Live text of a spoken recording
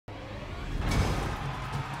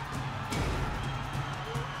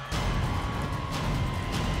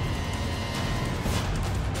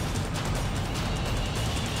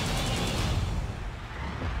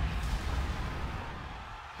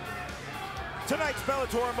Tonight's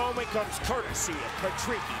Bellator moment comes courtesy of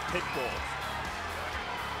Patricky Pitbull.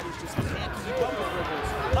 He's just can't keep up with Rickels.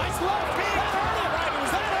 Nice left hand. That hurt him.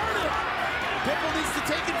 That hurt him. Pitbull needs to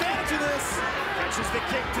take advantage of this. Catches the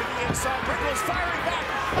kick to the inside. Rickels firing back.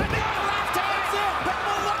 A big left hand.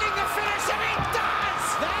 Pitbull looking to finish, and he does.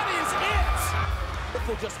 That is it.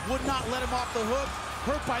 Pitbull just would not let him off the hook.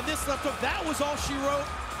 Hurt by this left hook. That was all she wrote.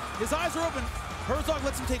 His eyes are open. Herzog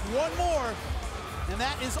lets him take one more, and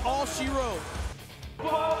that is all she wrote.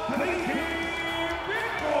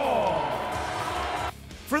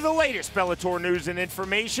 For the latest Bellator news and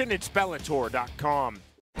information, it's Bellator.com.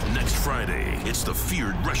 Next Friday, it's the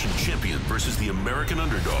feared Russian champion versus the American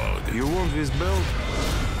underdog. You want this belt?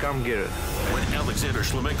 Come get it. When Alexander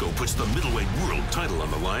Shlemenko puts the middleweight world title on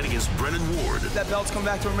the line against Brennan Ward. That belt's come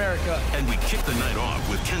back to America. And we kick the night off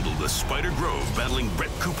with Kendall the Spider Grove battling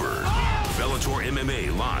Brett Cooper. Bellator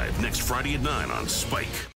MMA live next Friday at 9 on Spike.